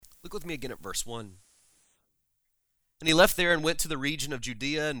Look with me again at verse 1. And he left there and went to the region of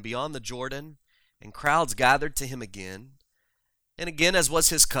Judea and beyond the Jordan, and crowds gathered to him again. And again, as was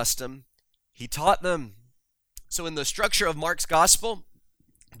his custom, he taught them. So in the structure of Mark's gospel,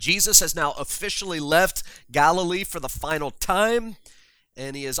 Jesus has now officially left Galilee for the final time,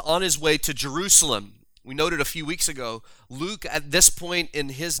 and he is on his way to Jerusalem. We noted a few weeks ago, Luke at this point in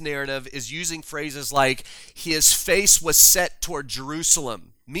his narrative is using phrases like, his face was set toward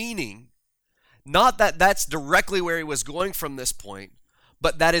Jerusalem, meaning not that that's directly where he was going from this point,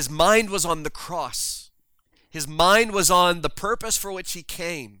 but that his mind was on the cross. His mind was on the purpose for which he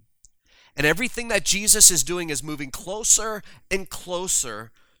came. And everything that Jesus is doing is moving closer and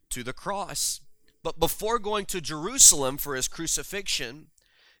closer to the cross. But before going to Jerusalem for his crucifixion,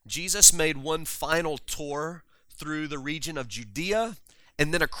 Jesus made one final tour through the region of Judea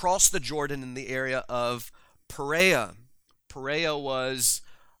and then across the Jordan in the area of Perea. Perea was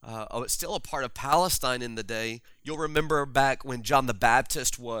still a part of Palestine in the day. You'll remember back when John the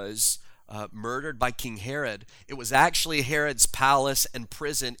Baptist was murdered by King Herod. It was actually Herod's palace and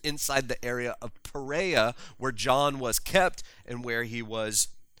prison inside the area of Perea where John was kept and where he was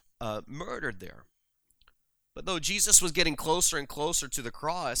murdered there. But though Jesus was getting closer and closer to the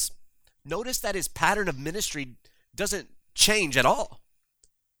cross, notice that his pattern of ministry doesn't change at all.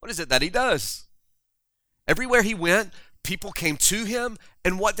 What is it that he does? Everywhere he went, people came to him,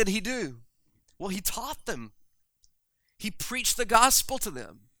 and what did he do? Well, he taught them. He preached the gospel to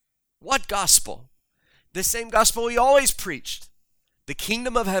them. What gospel? The same gospel he always preached. The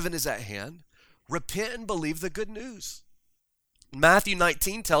kingdom of heaven is at hand. Repent and believe the good news. Matthew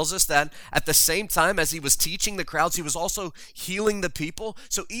 19 tells us that at the same time as he was teaching the crowds, he was also healing the people.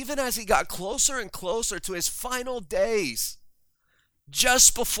 So even as he got closer and closer to his final days,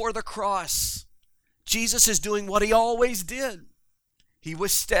 just before the cross, Jesus is doing what he always did. He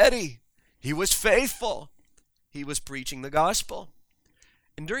was steady. He was faithful. He was preaching the gospel.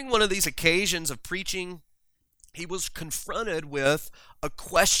 And during one of these occasions of preaching, he was confronted with a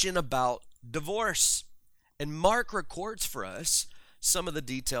question about divorce. And Mark records for us some of the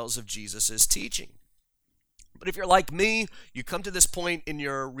details of Jesus' teaching. But if you're like me, you come to this point in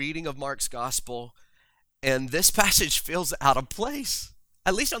your reading of Mark's gospel, and this passage feels out of place,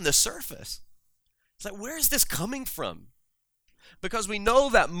 at least on the surface. It's like, where is this coming from? Because we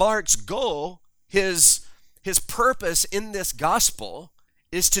know that Mark's goal, his purpose in this gospel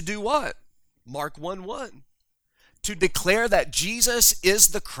is to do what? Mark 1:1. To declare that Jesus is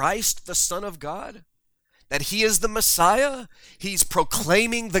the Christ, the Son of God. That he is the Messiah. He's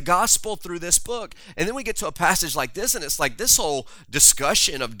proclaiming the gospel through this book. And then we get to a passage like this, and it's like this whole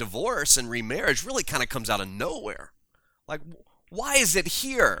discussion of divorce and remarriage really kind of comes out of nowhere. Like, why is it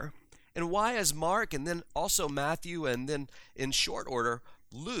here? And why is Mark, and then also Matthew, and then in short order,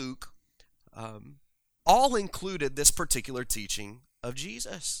 Luke, all included this particular teaching of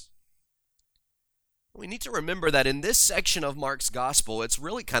Jesus? We need to remember that in this section of Mark's gospel, it's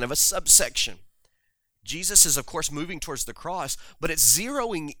really kind of a subsection. Jesus is, of course, moving towards the cross, but it's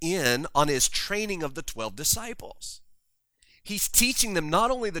zeroing in on his training of the 12 disciples. He's teaching them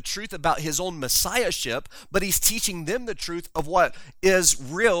not only the truth about his own messiahship, but he's teaching them the truth of what is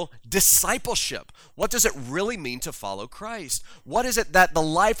real discipleship. What does it really mean to follow Christ? What is it that the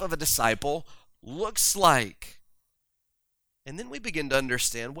life of a disciple looks like? And then we begin to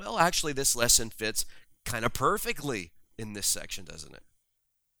understand, well, actually, this lesson fits kind of perfectly in this section, doesn't it?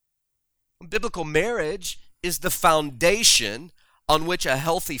 Biblical marriage is the foundation on which a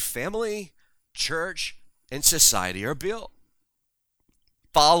healthy family, church, and society are built.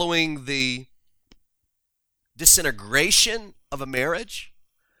 Following the disintegration of a marriage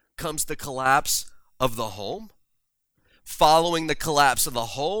comes the collapse of the home. Following the collapse of the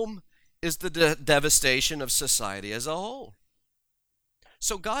home is the devastation of society as a whole.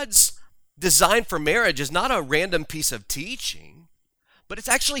 So God's design for marriage is not a random piece of teaching, but it's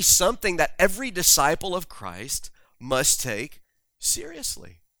actually something that every disciple of Christ must take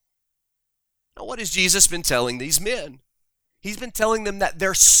seriously. Now, what has Jesus been telling these men? He's been telling them that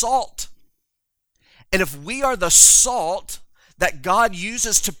they're salt. And if we are the salt that God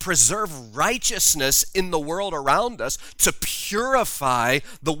uses to preserve righteousness in the world around us, to purify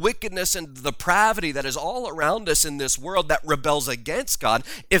the wickedness and the depravity that is all around us in this world that rebels against God,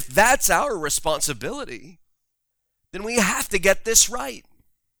 if that's our responsibility, then we have to get this right.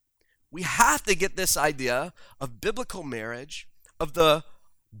 We have to get this idea of biblical marriage, of the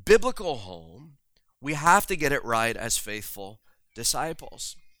biblical home. We have to get it right as faithful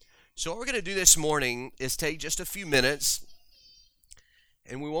disciples. So what we're going to do this morning is take just a few minutes,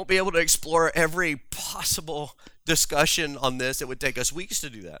 and we won't be able to explore every possible discussion on this. It would take us weeks to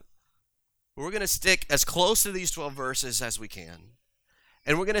do that. We're going to stick as close to these 12 verses as we can.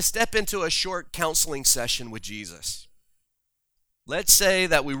 And we're going to step into a short counseling session with Jesus. Let's say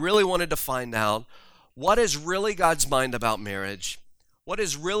that we really wanted to find out what is really God's mind about marriage, what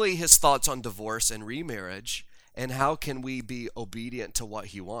is really his thoughts on divorce and remarriage, and how can we be obedient to what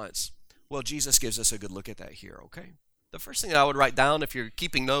he wants. Well, Jesus gives us a good look at that here, okay? The first thing that I would write down, if you're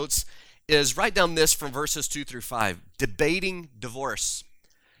keeping notes, is write down this from verses 2 through 5. Debating divorce.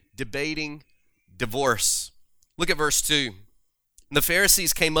 Debating divorce. Look at verse 2. The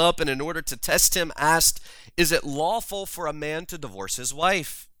Pharisees came up and in order to test him asked, "Is it lawful for a man to divorce his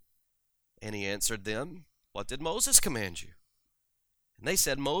wife?" And he answered them, "What did Moses command you?" And they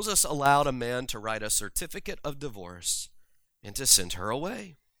said, "Moses allowed a man to write a certificate of divorce and to send her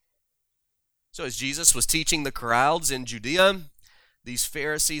away." So as Jesus was teaching the crowds in Judea, these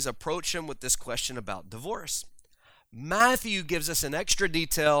Pharisees approach him with this question about divorce. Matthew gives us an extra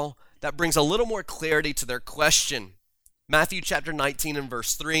detail that brings a little more clarity to their question. Matthew chapter 19 and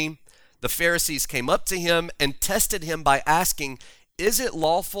verse 3, the Pharisees came up to him and tested him by asking, "Is it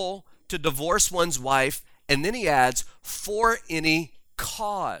lawful to divorce one's wife?" And then he adds, "for any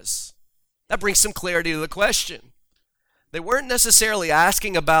cause." That brings some clarity to the question. They weren't necessarily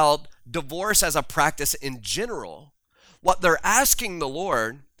asking about divorce as a practice in general. What they're asking the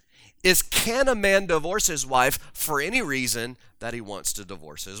Lord is, can a man divorce his wife for any reason that he wants to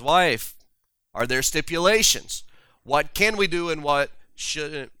divorce his wife? Are there stipulations? What can we do and what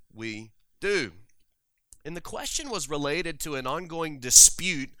shouldn't we do? And the question was related to an ongoing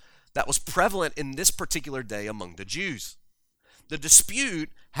dispute that was prevalent in this particular day among the Jews. The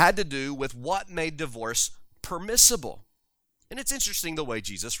dispute had to do with what made divorce permissible. And it's interesting the way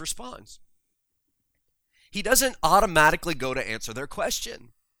Jesus responds. He doesn't automatically go to answer their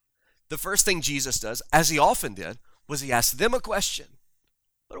question. The first thing Jesus does, as he often did, was he asked them a question.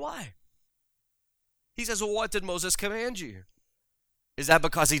 But why? He says, "Well, what did Moses command you?" Is that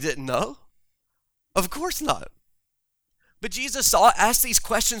because he didn't know? Of course not. But Jesus asked these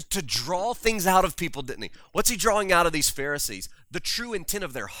questions to draw things out of people, didn't he? What's he drawing out of these Pharisees? The true intent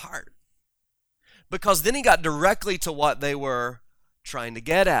of their heart. Because then he got directly to what they were trying to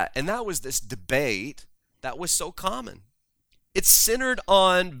get at. And that was this debate that was so common. It's centered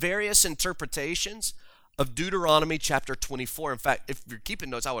on various interpretations of Deuteronomy chapter 24. In fact, if you're keeping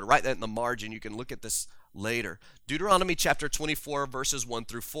notes, I would write that in the margin. You can look at this later. Deuteronomy chapter 24, verses 1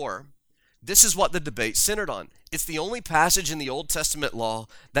 through 4. This is what the debate centered on. It's the only passage in the Old Testament law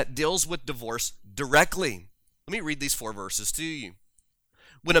that deals with divorce directly. Let me read these 4 verses to you.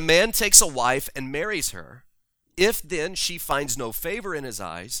 "When a man takes a wife and marries her, if then she finds no favor in his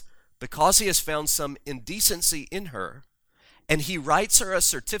eyes, because he has found some indecency in her, and he writes her a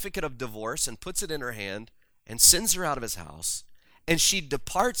certificate of divorce and puts it in her hand and sends her out of his house, and she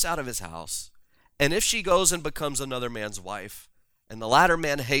departs out of his house, and if she goes and becomes another man's wife, and the latter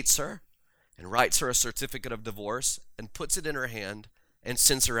man hates her and writes her a certificate of divorce and puts it in her hand and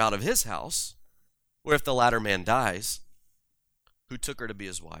sends her out of his house, or if the latter man dies, who took her to be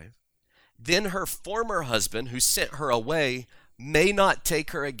his wife, then her former husband who sent her away may not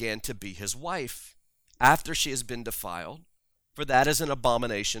take her again to be his wife after she has been defiled, for that is an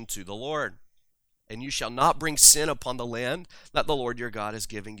abomination to the Lord. And you shall not bring sin upon the land that the Lord your God is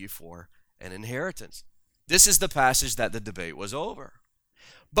giving you for an inheritance." This is the passage that the debate was over.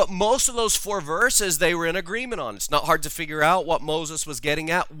 But most of those 4 verses they were in agreement on. It's not hard to figure out what Moses was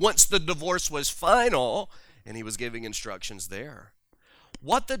getting at once the divorce was final and he was giving instructions there.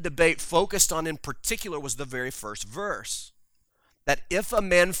 What the debate focused on in particular was the very first verse. That if a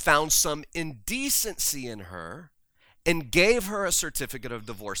man found some indecency in her and gave her a certificate of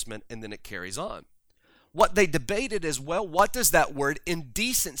divorcement, and then it carries on. What they debated is, well, what does that word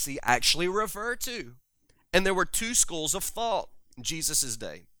indecency actually refer to? And there were 2 schools of thought in Jesus'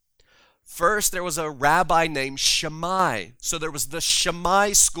 day. First, there was a rabbi named Shammai. So there was the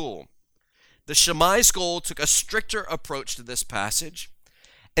Shammai school. The Shammai school took a stricter approach to this passage,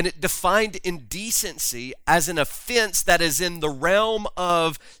 and it defined indecency as an offense that is in the realm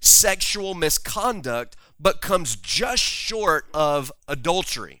of sexual misconduct, but comes just short of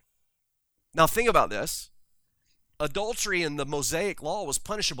adultery. Now think about this. Adultery in the Mosaic law was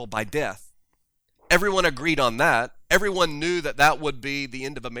punishable by death. Everyone agreed on that. Everyone knew that that would be the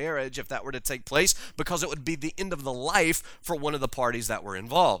end of a marriage if that were to take place, because it would be the end of the life for one of the parties that were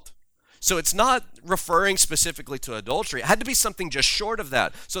involved. So it's not referring specifically to adultery. It had to be something just short of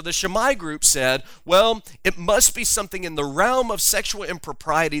that. So the Shammai group said, well, it must be something in the realm of sexual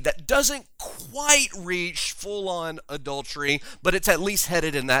impropriety that doesn't quite reach full-on adultery, but it's at least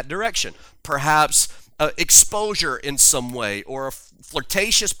headed in that direction. Perhaps exposure in some way, or a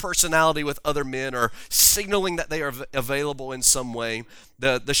flirtatious personality with other men, or signaling that they are available in some way,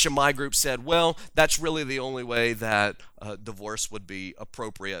 the Shammai group said, well, that's really the only way that divorce would be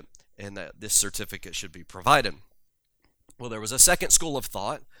appropriate and that this certificate should be provided. Well, there was a second school of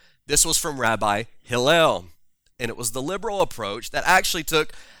thought. This was from Rabbi Hillel, and it was the liberal approach that actually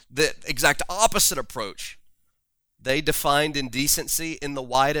took the exact opposite approach. They defined indecency in the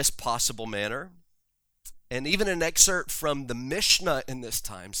widest possible manner. And even an excerpt from the Mishnah in this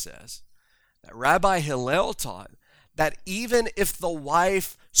time says that Rabbi Hillel taught that even if the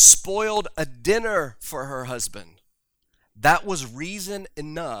wife spoiled a dinner for her husband, that was reason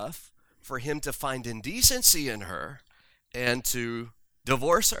enough for him to find indecency in her and to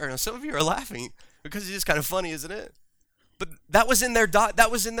divorce her. Now, some of you are laughing because it's just kind of funny, isn't it? But that was in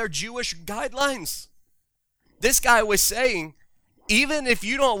their Jewish guidelines. This guy was saying, even if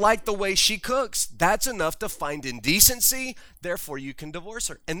you don't like the way she cooks, that's enough to find indecency, therefore you can divorce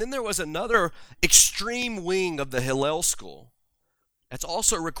her. And then there was another extreme wing of the Hillel school that's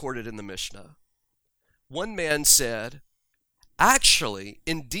also recorded in the Mishnah. One man said, actually,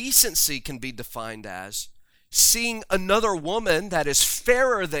 indecency can be defined as seeing another woman that is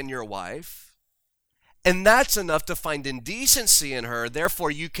fairer than your wife, and that's enough to find indecency in her, therefore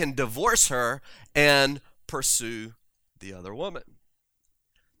you can divorce her and pursue the other woman.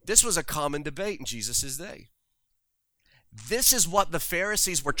 This was a common debate in Jesus' day. This is what the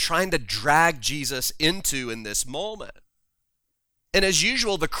Pharisees were trying to drag Jesus into in this moment. And as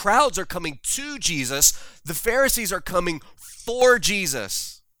usual, the crowds are coming to Jesus. The Pharisees are coming for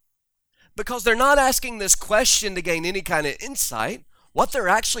Jesus. Because they're not asking this question to gain any kind of insight. What they're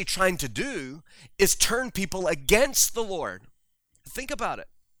actually trying to do is turn people against the Lord. Think about it.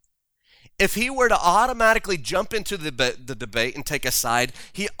 If he were to automatically jump into the debate and take a side,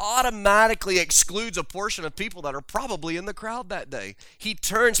 he automatically excludes a portion of people that are probably in the crowd that day. He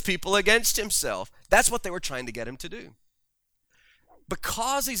turns people against himself. That's what they were trying to get him to do.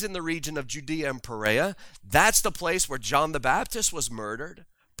 Because he's in the region of Judea and Perea, that's the place where John the Baptist was murdered.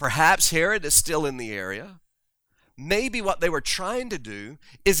 Perhaps Herod is still in the area. Maybe what they were trying to do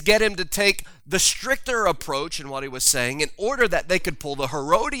is get him to take the stricter approach in what he was saying in order that they could pull the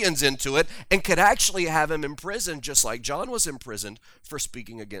Herodians into it and could actually have him imprisoned just like John was imprisoned for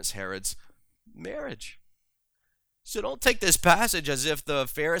speaking against Herod's marriage. So don't take this passage as if the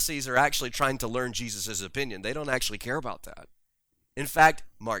Pharisees are actually trying to learn Jesus' opinion. They don't actually care about that. In fact,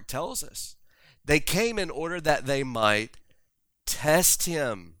 Mark tells us they came in order that they might test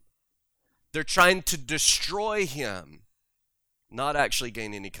him. They're trying to destroy him, not actually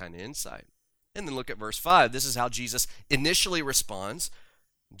gain any kind of insight. And then look at verse 5. This is how Jesus initially responds.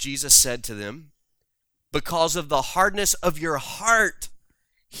 Jesus said to them, because of the hardness of your heart,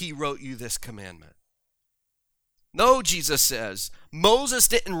 he wrote you this commandment. No, Jesus says, Moses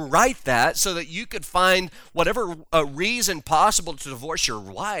didn't write that so that you could find whatever reason possible to divorce your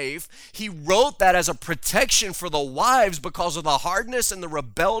wife. He wrote that as a protection for the wives because of the hardness and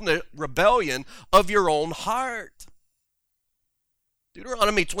the rebellion of your own heart.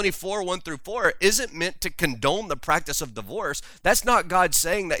 Deuteronomy 24, 1 through 4 isn't meant to condone the practice of divorce. That's not God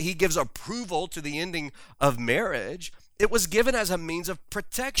saying that he gives approval to the ending of marriage. It was given as a means of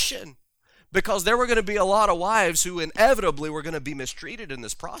protection. Because there were going to be a lot of wives who inevitably were going to be mistreated in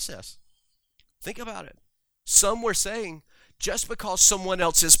this process. Think about it. Some were saying, just because someone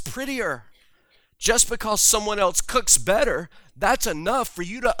else is prettier, just because someone else cooks better, that's enough for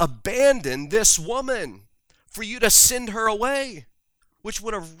you to abandon this woman, for you to send her away, which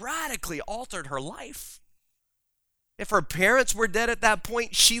would have radically altered her life. If her parents were dead at that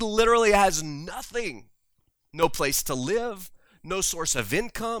point, she literally has nothing. No place to live. No source of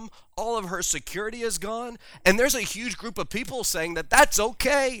income, all of her security is gone, and there's a huge group of people saying that that's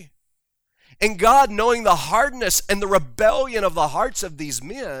okay. And God, knowing the hardness and the rebellion of the hearts of these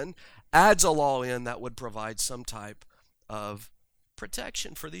men, adds a law in that would provide some type of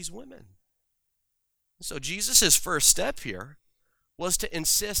protection for these women. So Jesus' first step here was to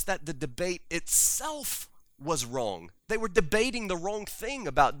insist that the debate itself was wrong. They were debating the wrong thing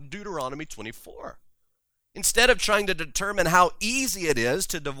about Deuteronomy 24. Instead of trying to determine how easy it is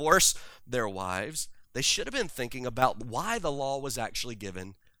to divorce their wives, they should have been thinking about why the law was actually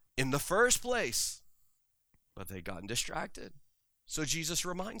given in the first place. But they'd gotten distracted. So Jesus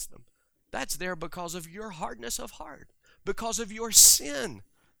reminds them, that's there because of your hardness of heart, because of your sin.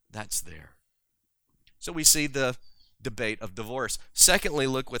 That's there. So we see the debate of divorce. Secondly,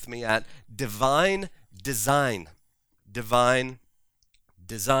 look with me at divine design. Divine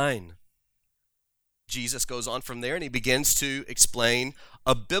design. Jesus goes on from there and he begins to explain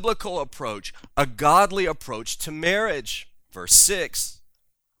a biblical approach, a godly approach to marriage. Verse 6,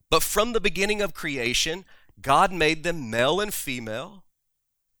 but from the beginning of creation, God made them male and female.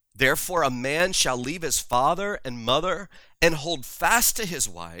 Therefore, a man shall leave his father and mother and hold fast to his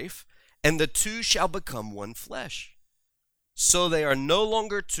wife, and the two shall become one flesh. So they are no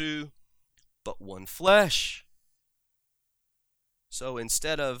longer two, but one flesh. So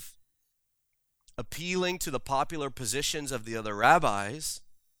instead of appealing to the popular positions of the other rabbis,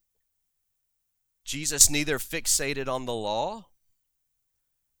 Jesus neither fixated on the law,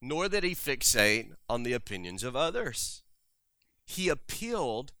 nor did he fixate on the opinions of others. He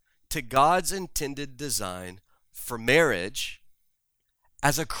appealed to God's intended design for marriage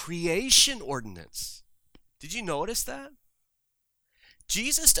as a creation ordinance. Did you notice that?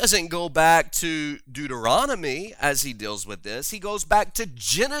 Jesus doesn't go back to Deuteronomy as he deals with this. He goes back to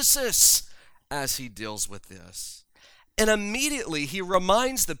Genesis as he deals with this. And immediately he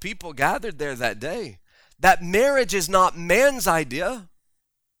reminds the people gathered there that day that marriage is not man's idea.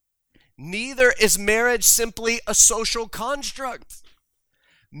 Neither is marriage simply a social construct.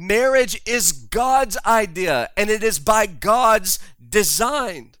 Marriage is God's idea, and it is by God's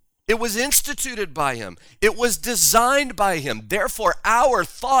design. It was instituted by him. It was designed by him. Therefore, our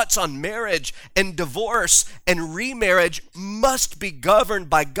thoughts on marriage and divorce and remarriage must be governed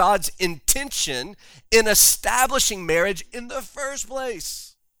by God's intention in establishing marriage in the first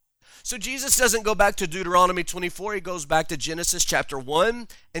place. So Jesus doesn't go back to Deuteronomy 24. He goes back to Genesis chapter 1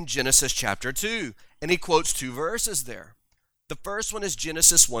 and Genesis chapter 2. And he quotes two verses there. The first one is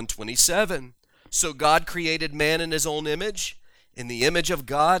Genesis 1:27. So God created man in his own image. In the image of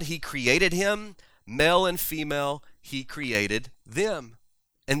God, he created him. Male and female, he created them.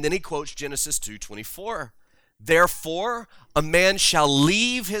 And then he quotes Genesis 2:24. Therefore, a man shall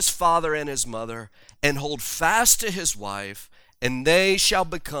leave his father and his mother and hold fast to his wife, and they shall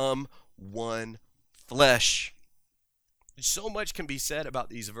become one flesh. So much can be said about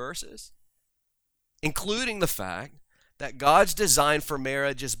these verses, including the fact that God's design for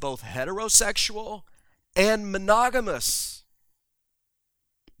marriage is both heterosexual and monogamous.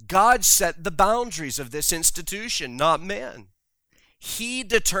 God set the boundaries of this institution, not man. He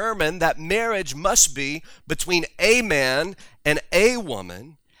determined that marriage must be between a man and a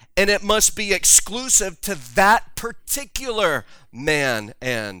woman, and it must be exclusive to that particular man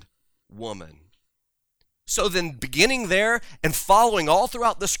and woman. So then, beginning there and following all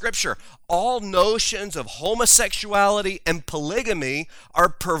throughout the scripture, all notions of homosexuality and polygamy are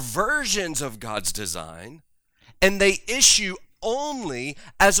perversions of God's design, and they issue only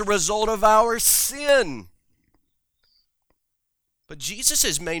as a result of our sin. But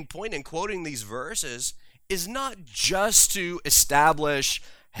Jesus' main point in quoting these verses is not just to establish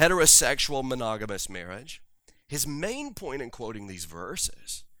heterosexual monogamous marriage. His main point in quoting these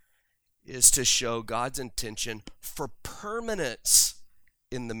verses is to show God's intention for permanence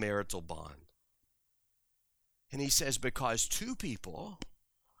in the marital bond. And he says, because two people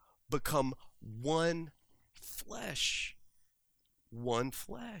become one flesh. One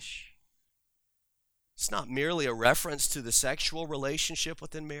flesh. It's not merely a reference to the sexual relationship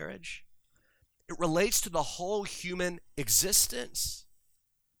within marriage. It relates to the whole human existence.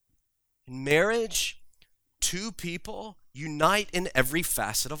 In marriage, two people unite in every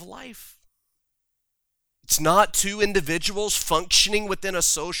facet of life. It's not two individuals functioning within a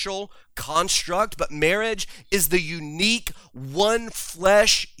social construct, but marriage is the unique one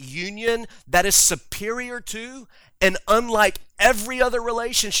flesh union that is superior to and unlike every other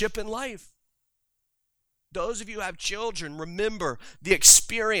relationship in life. Those of you who have children, remember the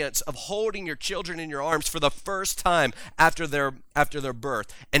experience of holding your children in your arms for the first time after their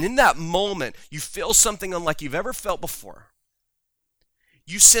birth. And in that moment, you feel something unlike you've ever felt before.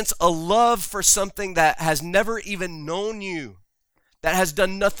 You sense a love for something that has never even known you, that has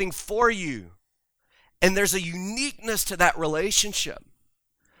done nothing for you. And there's a uniqueness to that relationship.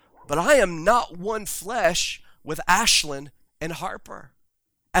 But I am not one flesh with Ashlyn and Harper.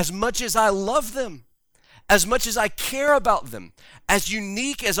 As much as I love them, as much as I care about them, as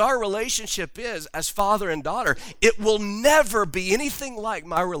unique as our relationship is as father and daughter, it will never be anything like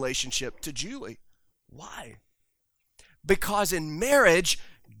my relationship to Julie. Why? Because in marriage,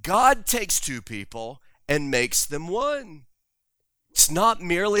 God takes two people and makes them one. It's not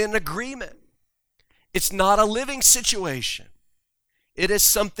merely an agreement. It's not a living situation. It is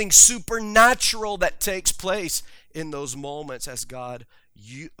something supernatural that takes place in those moments as God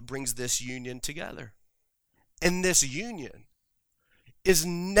brings this union together. And this union is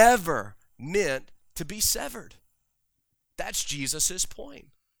never meant to be severed. That's Jesus' point.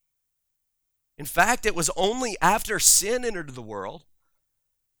 In fact, it was only after sin entered the world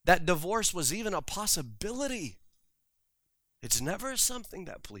that divorce was even a possibility. It's never something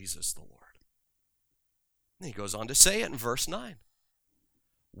that pleases the Lord. And he goes on to say it in verse 9.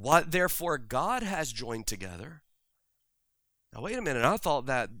 What therefore God has joined together. Now wait a minute, I thought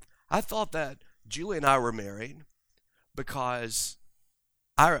that Julie and I were married because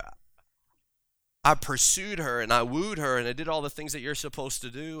I pursued her and I wooed her and I did all the things that you're supposed to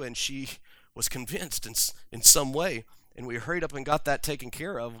do, and she was convinced in some way, and we hurried up and got that taken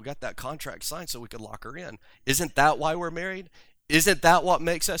care of. We got that contract signed so we could lock her in. Isn't that why we're married? Isn't that what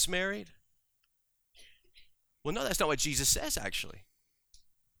makes us married? Well, no, that's not what Jesus says, actually.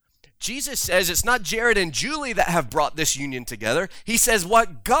 Jesus says it's not Jared and Julie that have brought this union together. He says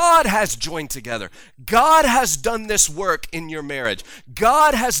what God has joined together. God has done this work in your marriage.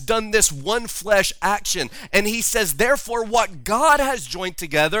 God has done this one flesh action. And he says, therefore, what God has joined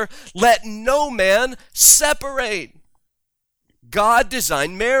together, let no man separate. God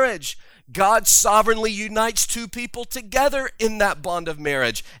designed marriage. God sovereignly unites two people together in that bond of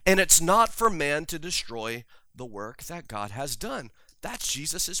marriage. And it's not for man to destroy the work that God has done. That's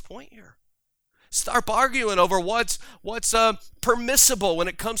Jesus' point here. Stop arguing over what's permissible when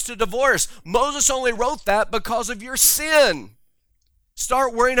it comes to divorce. Moses only wrote that because of your sin.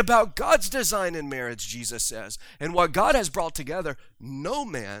 Start worrying about God's design in marriage, Jesus says. And what God has brought together, no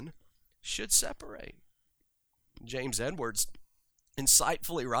man should separate. James Edwards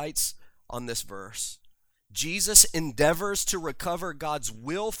insightfully writes on this verse, Jesus endeavors to recover God's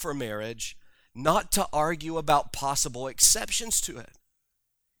will for marriage, not to argue about possible exceptions to it.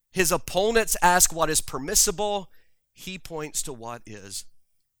 His opponents ask what is permissible. He points to what is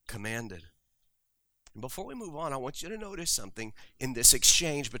commanded. And before we move on, I want you to notice something in this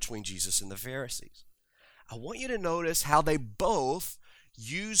exchange between Jesus and the Pharisees. I want you to notice how they both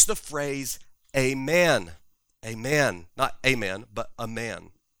use the phrase amen. Amen. Not amen, but a man.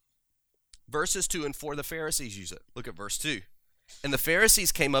 Verses 2 and 4, the Pharisees use it. Look at verse 2. And the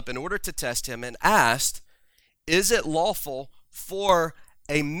Pharisees came up in order to test him and asked, is it lawful for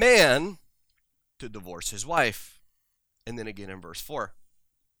a man to divorce his wife? And then again in verse 4.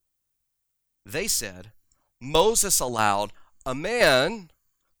 They said, Moses allowed a man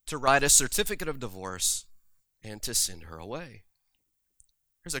to write a certificate of divorce and to send her away.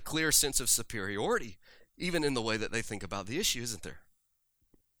 There's a clear sense of superiority, even in the way that they think about the issue, isn't there?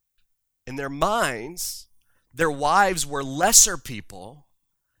 In their minds, their wives were lesser people,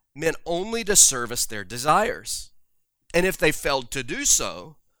 meant only to service their desires. And if they failed to do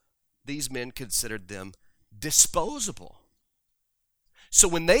so, these men considered them disposable. So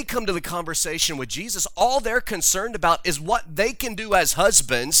when they come to the conversation with Jesus, all they're concerned about is what they can do as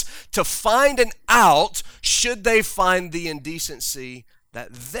husbands to find an out should they find the indecency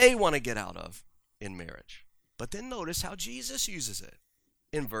that they want to get out of in marriage. But then notice how Jesus uses it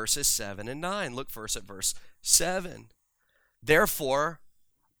in verses 7 and 9. Look first at verse 7. Therefore,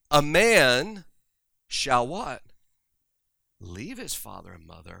 a man shall what? Leave his father and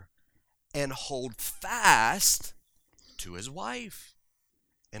mother and hold fast to his wife.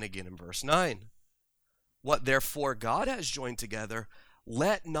 And again in verse 9. What therefore God has joined together,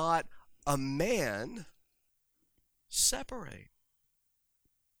 let not a man separate.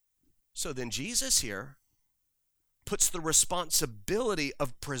 So then Jesus here puts the responsibility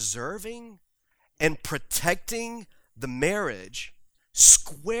of preserving and protecting the marriage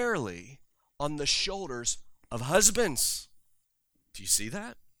squarely on the shoulders of husbands. Do you see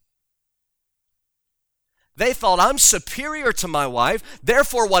that? They thought, I'm superior to my wife,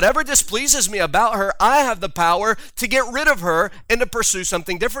 therefore whatever displeases me about her, I have the power to get rid of her and to pursue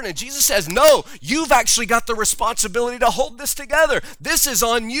something different. And Jesus says, no, you've actually got the responsibility to hold this together. This is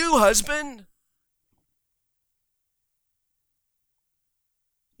on you, husband.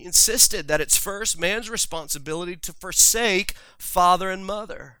 He insisted that it's first man's responsibility to forsake father and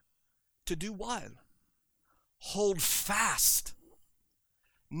mother. To do what? Hold fast.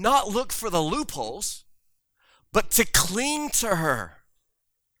 Not look for the loopholes, but to cling to her.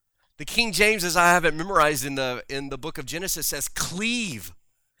 The King James, as I have it memorized in the book of Genesis, says cleave.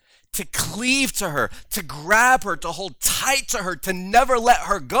 To cleave to her, to grab her, to hold tight to her, to never let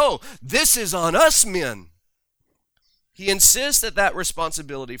her go. This is on us, men. He insists that that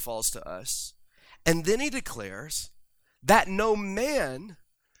responsibility falls to us. And then he declares that no man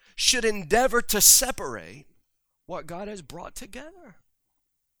should endeavor to separate what God has brought together.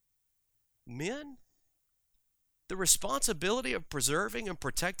 Men, the responsibility of preserving and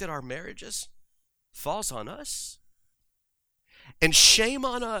protecting our marriages falls on us. And shame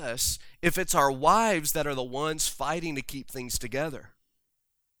on us if it's our wives that are the ones fighting to keep things together.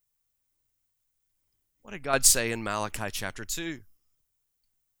 What did God say in Malachi chapter 2?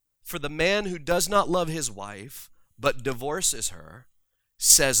 For the man who does not love his wife, but divorces her,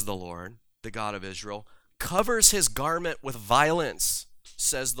 says the Lord, the God of Israel, covers his garment with violence,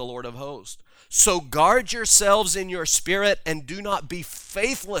 says the Lord of hosts. So guard yourselves in your spirit and do not be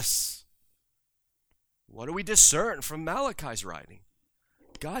faithless. What do we discern from Malachi's writing?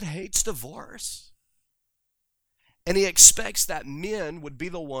 God hates divorce. And he expects that men would be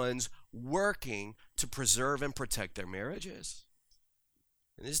the ones working to preserve and protect their marriages.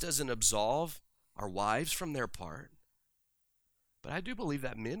 And this doesn't absolve our wives from their part. But I do believe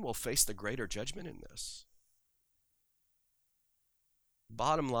that men will face the greater judgment in this.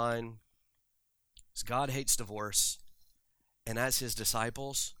 Bottom line is God hates divorce. And as his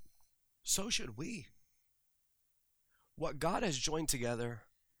disciples, so should we. What God has joined together,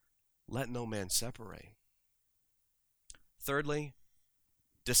 let no man separate. Thirdly,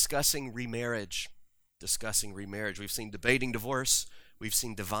 discussing remarriage. Discussing remarriage. We've seen debating divorce. We've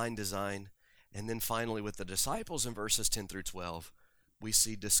seen divine design. And then finally, with the disciples in verses 10 through 12, we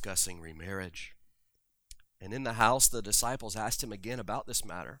see discussing remarriage. And in the house, the disciples asked him again about this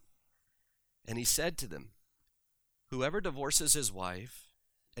matter. And he said to them, whoever divorces his wife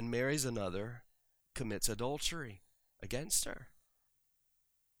and marries another commits adultery against her.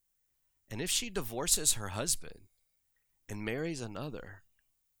 And if she divorces her husband and marries another,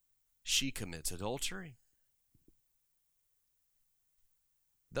 she commits adultery.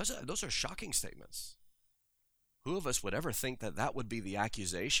 Those are shocking statements. Who of us would ever think that that would be the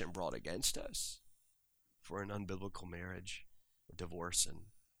accusation brought against us for an unbiblical marriage, divorce, and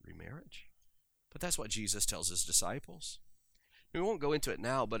remarriage? But that's what Jesus tells his disciples. We won't go into it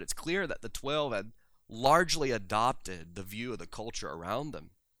now, but it's clear that the 12 had largely adopted the view of the culture around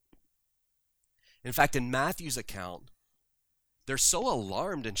them. In fact, in Matthew's account, they're so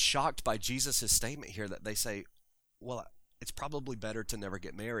alarmed and shocked by Jesus' statement here that they say, well, it's probably better to never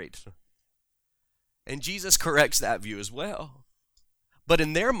get married. And Jesus corrects that view as well. But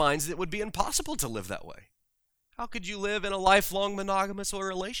in their minds, it would be impossible to live that way. How could you live in a lifelong monogamous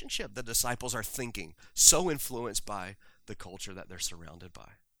relationship? The disciples are thinking, so influenced by the culture that they're surrounded by.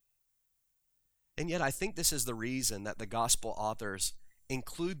 And yet I think this is the reason that the gospel authors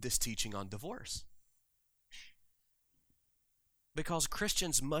include this teaching on divorce. Because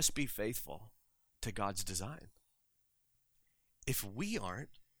Christians must be faithful to God's design. If we aren't,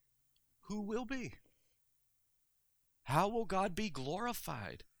 who will be? How will God be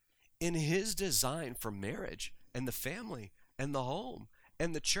glorified in his design for marriage and the family and the home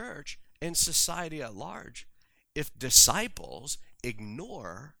and the church and society at large if disciples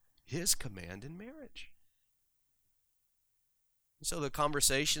ignore his command in marriage? So the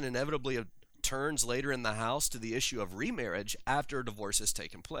conversation inevitably turns later in the house to the issue of remarriage after a divorce has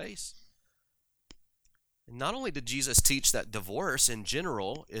taken place. And not only did Jesus teach that divorce in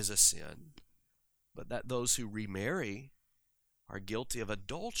general is a sin, but that those who remarry are guilty of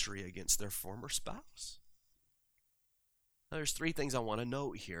adultery against their former spouse. Now, there's three things I want to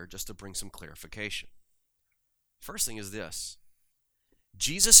note here just to bring some clarification. First thing is this.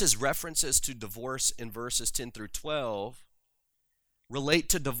 Jesus' references to divorce in verses 10 through 12 relate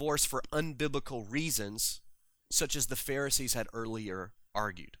to divorce for unbiblical reasons, such as the Pharisees had earlier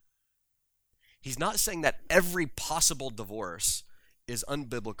argued. He's not saying that every possible divorce is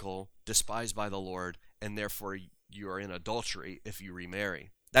unbiblical, despised by the Lord, and therefore you are in adultery if you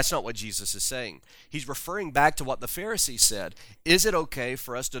remarry. That's not what Jesus is saying. He's referring back to what the Pharisees said. Is it okay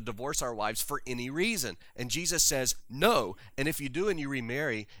for us to divorce our wives for any reason? And Jesus says, no. And if you do and you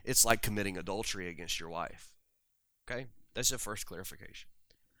remarry, it's like committing adultery against your wife. Okay? That's the first clarification.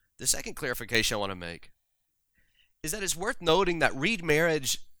 The second clarification I want to make is that it's worth noting that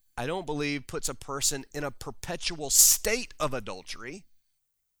remarriage, I don't believe, puts a person in a perpetual state of adultery.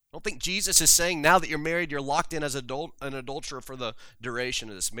 I don't think Jesus is saying now that you're married, you're locked in as an adulterer for the duration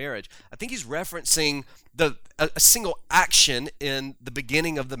of this marriage. I think he's referencing a single action in the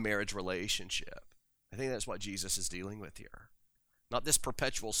beginning of the marriage relationship. I think that's what Jesus is dealing with here. Not this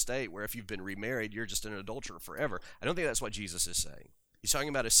perpetual state where if you've been remarried, you're just an adulterer forever. I don't think that's what Jesus is saying. He's talking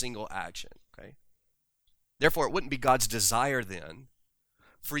about a single action. Okay? Therefore, it wouldn't be God's desire then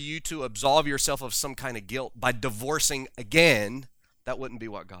for you to absolve yourself of some kind of guilt by divorcing again. That wouldn't be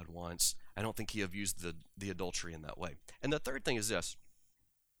what God wants. I don't think he have used the adultery in that way. And the third thing is this.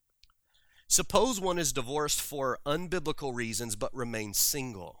 Suppose one is divorced for unbiblical reasons but remains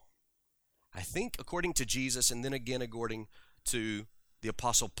single. I think according to Jesus and then again according to the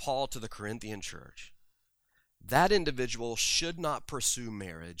Apostle Paul to the Corinthian church, that individual should not pursue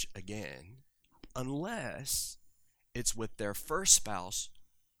marriage again unless it's with their first spouse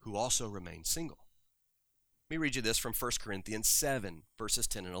who also remains single. Let me read you this from 1 Corinthians 7, verses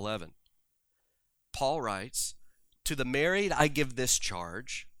 10 and 11. Paul writes, "To the married I give this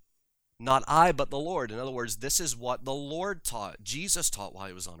charge, not I, but the Lord." In other words, this is what the Lord taught, Jesus taught while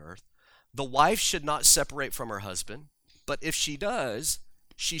he was on earth. "The wife should not separate from her husband, but if she does,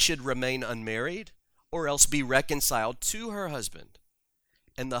 she should remain unmarried or else be reconciled to her husband.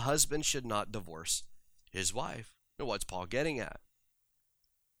 And the husband should not divorce his wife." Now, what's Paul getting at?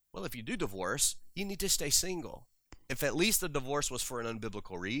 Well, if you do divorce, you need to stay single. If at least the divorce was for an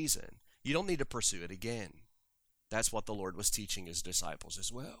unbiblical reason, you don't need to pursue it again. That's what the Lord was teaching his disciples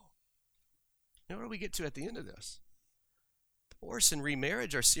as well. Now, where do we get to at the end of this? Divorce and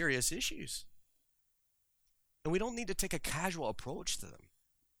remarriage are serious issues. And we don't need to take a casual approach to them.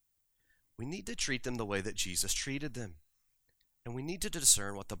 We need to treat them the way that Jesus treated them. And we need to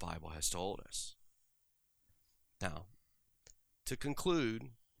discern what the Bible has told us. Now, to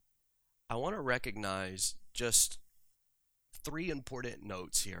conclude, I want to recognize just 3 important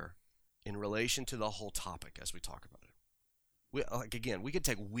notes here in relation to the whole topic as we talk about it. We could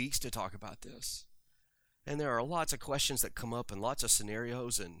take weeks to talk about this. And there are lots of questions that come up and lots of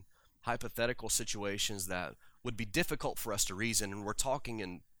scenarios and hypothetical situations that would be difficult for us to reason, and we're talking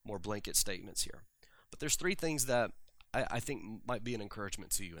in more blanket statements here. But there's 3 things that I think might be an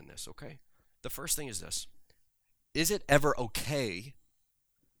encouragement to you in this, okay? The first thing is this. Is it ever okay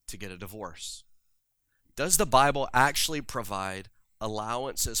to get a divorce? Does the Bible actually provide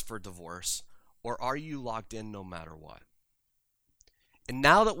allowances for divorce, or are you locked in no matter what? And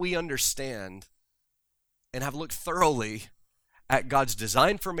now that we understand and have looked thoroughly at God's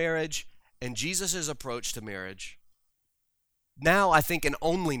design for marriage and Jesus' approach to marriage, now I think, and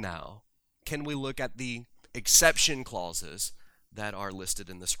only now, can we look at the exception clauses that are listed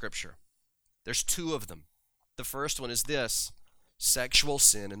in the scripture. There's 2 of them. The first one is this: sexual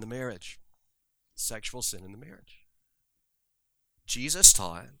sin in the marriage. Sexual sin in the marriage. Jesus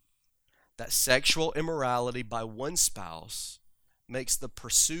taught that sexual immorality by one spouse makes the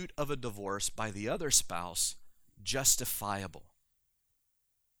pursuit of a divorce by the other spouse justifiable.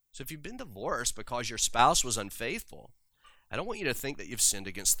 So if you've been divorced because your spouse was unfaithful, I don't want you to think that you've sinned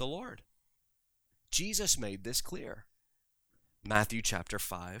against the Lord. Jesus made this clear. Matthew chapter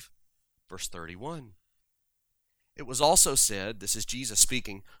 5, verse 31. It was also said, this is Jesus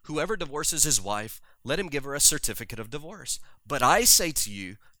speaking, "Whoever divorces his wife, let him give her a certificate of divorce. But I say to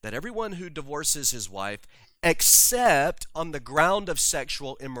you that everyone who divorces his wife, except on the ground of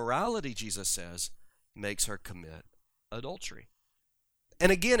sexual immorality," Jesus says, "makes her commit adultery."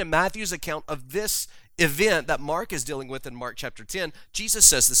 And again, in Matthew's account of this event that Mark is dealing with in Mark chapter 10, Jesus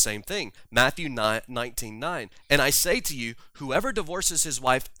says the same thing. Matthew 19:9. "And I say to you, whoever divorces his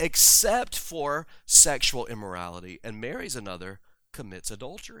wife except for sexual immorality and marries another commits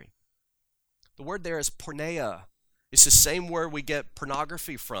adultery." The word there is porneia. It's the same word we get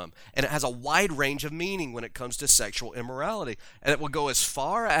pornography from. And it has a wide range of meaning when it comes to sexual immorality. And it will go as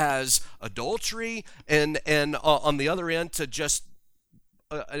far as adultery and on the other end to just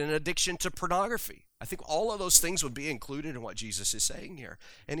an addiction to pornography. I think all of those things would be included in what Jesus is saying here.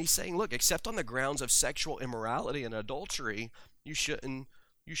 And he's saying, look, except on the grounds of sexual immorality and adultery, you shouldn't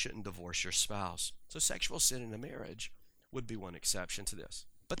divorce your spouse. So sexual sin in a marriage would be one exception to this.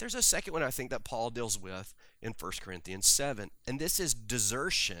 But there's a second one I think that Paul deals with in 1 Corinthians 7, and this is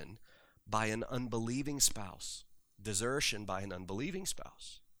desertion by an unbelieving spouse. Desertion by an unbelieving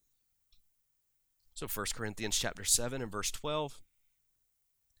spouse. So 1 Corinthians chapter 7 and verse 12.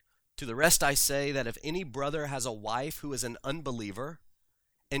 "To the rest I say that if any brother has a wife who is an unbeliever,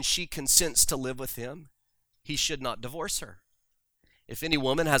 and she consents to live with him, he should not divorce her. If any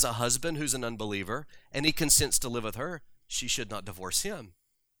woman has a husband who's an unbeliever, and he consents to live with her, she should not divorce him.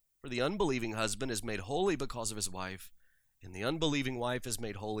 For the unbelieving husband is made holy because of his wife, and the unbelieving wife is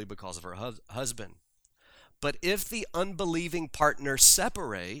made holy because of her husband. But if the unbelieving partner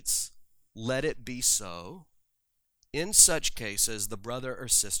separates, let it be so. In such cases, the brother or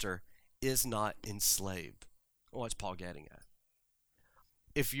sister is not enslaved." What's Paul getting at?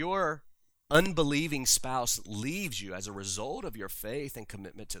 If your unbelieving spouse leaves you as a result of your faith and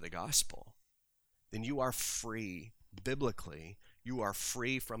commitment to the gospel, then you are free, biblically, you are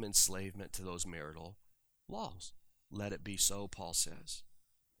free from enslavement to those marital laws. Let it be so, Paul says.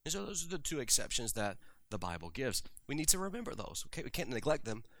 And so those are the 2 exceptions that the Bible gives. We need to remember those, okay? We can't neglect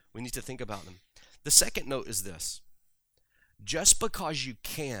them. We need to think about them. The second note is this: just because you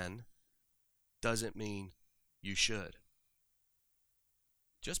can doesn't mean you should.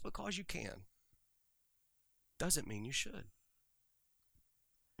 Just because you can doesn't mean you should.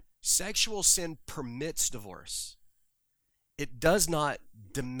 Sexual sin permits divorce. It does not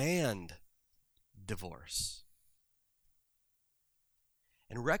demand divorce.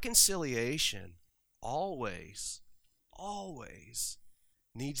 And reconciliation always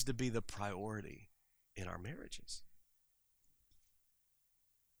needs to be the priority in our marriages.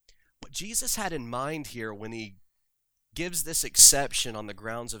 What Jesus had in mind here when he gives this exception on the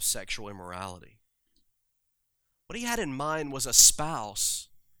grounds of sexual immorality, what he had in mind was a spouse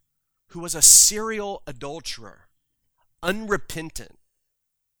who was a serial adulterer, unrepentant,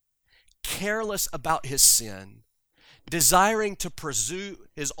 careless about his sin, desiring to pursue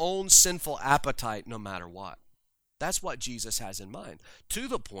his own sinful appetite no matter what. That's what Jesus has in mind, to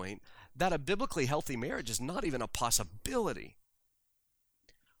the point that a biblically healthy marriage is not even a possibility.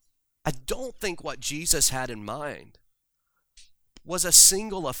 I don't think what Jesus had in mind was a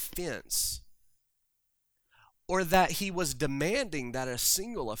single offense, or that he was demanding that a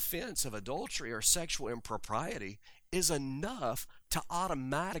single offense of adultery or sexual impropriety is enough to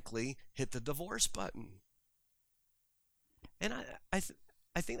automatically hit the divorce button. And I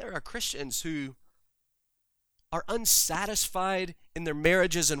think there are Christians who are unsatisfied in their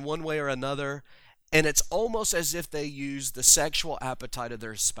marriages in one way or another, and it's almost as if they use the sexual appetite of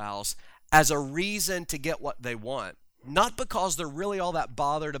their spouse as a reason to get what they want. Not because they're really all that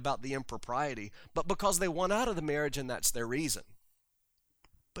bothered about the impropriety, but because they want out of the marriage and that's their reason.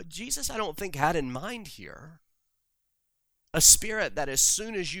 But Jesus, I don't think, had in mind here a spirit that as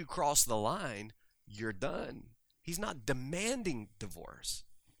soon as you cross the line, you're done. He's not demanding divorce.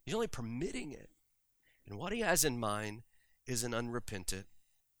 He's only permitting it. And what he has in mind is an unrepentant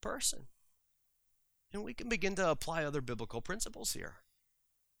person. And we can begin to apply other biblical principles here.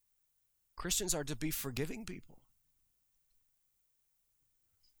 Christians are to be forgiving people.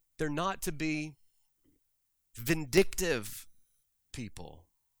 They're not to be vindictive people.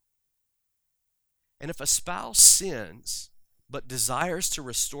 And if a spouse sins but desires to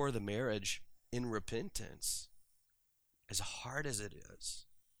restore the marriage in repentance, as hard as it is,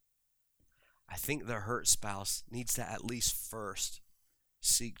 I think the hurt spouse needs to at least first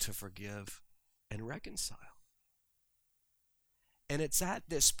seek to forgive and reconcile. And it's at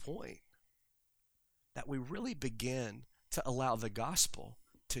this point that we really begin to allow the gospel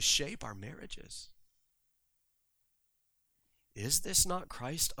to shape our marriages. Is this not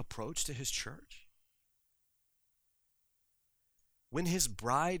Christ's approach to his church? When his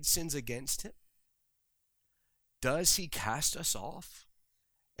bride sins against him, does he cast us off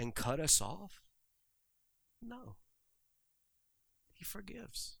and cut us off? No. He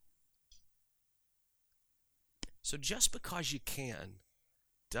forgives. So just because you can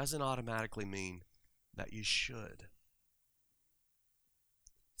doesn't automatically mean that you should.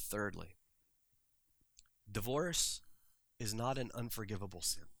 Thirdly, divorce is not an unforgivable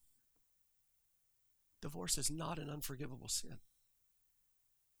sin. Divorce is not an unforgivable sin.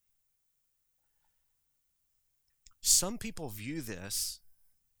 Some people view this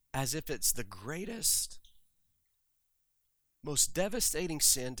as if it's the greatest, most devastating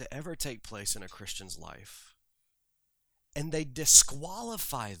sin to ever take place in a Christian's life. And they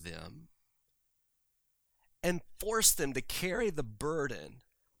disqualify them and force them to carry the burden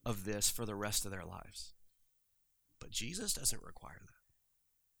of this for the rest of their lives. But Jesus doesn't require that.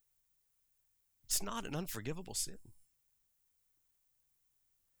 It's not an unforgivable sin.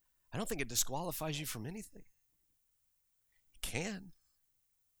 I don't think it disqualifies you from anything. It can,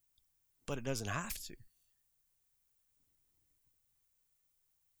 but it doesn't have to.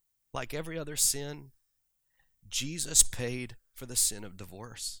 Like every other sin, Jesus paid for the sin of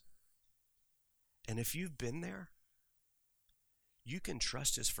divorce. And if you've been there, you can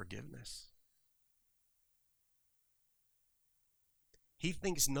trust his forgiveness. He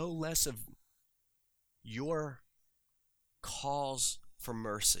thinks no less of your cause for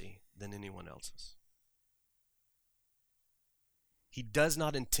mercy than anyone else's. He does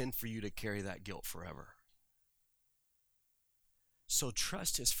not intend for you to carry that guilt forever. So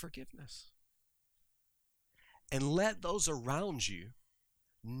trust his forgiveness. And let those around you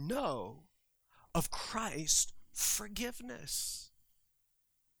know of Christ's forgiveness.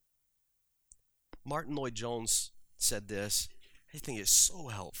 Martin Lloyd-Jones said this. I think it's so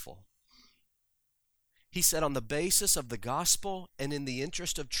helpful. He said, on the basis of the gospel and in the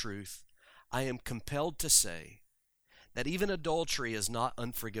interest of truth, I am compelled to say that even adultery is not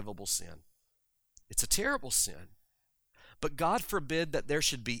unforgivable sin. It's a terrible sin. But God forbid that there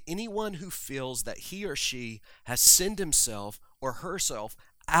should be anyone who feels that he or she has sinned himself or herself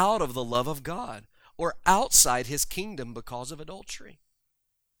out of the love of God or outside his kingdom because of adultery.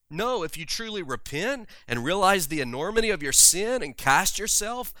 No, if you truly repent and realize the enormity of your sin and cast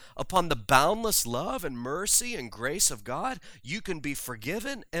yourself upon the boundless love and mercy and grace of God, you can be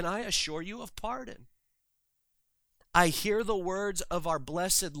forgiven, and I assure you of pardon. I hear the words of our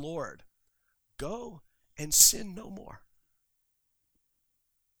blessed Lord, go and sin no more.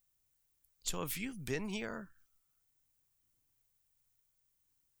 So if you've been here,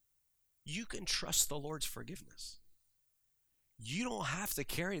 you can trust the Lord's forgiveness. You don't have to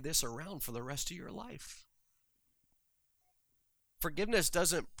carry this around for the rest of your life. Forgiveness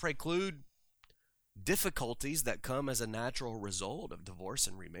doesn't preclude difficulties that come as a natural result of divorce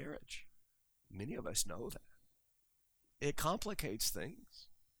and remarriage. Many of us know that. It complicates things.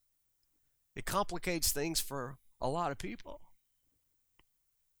 It complicates things for a lot of people.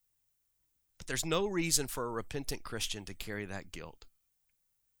 But there's no reason for a repentant Christian to carry that guilt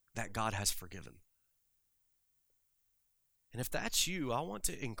that God has forgiven. And if that's you, I want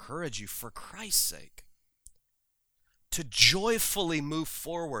to encourage you, for Christ's sake, to joyfully move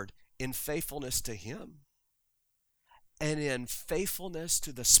forward in faithfulness to Him and in faithfulness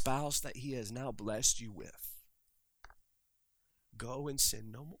to the spouse that He has now blessed you with. Go and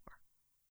sin no more.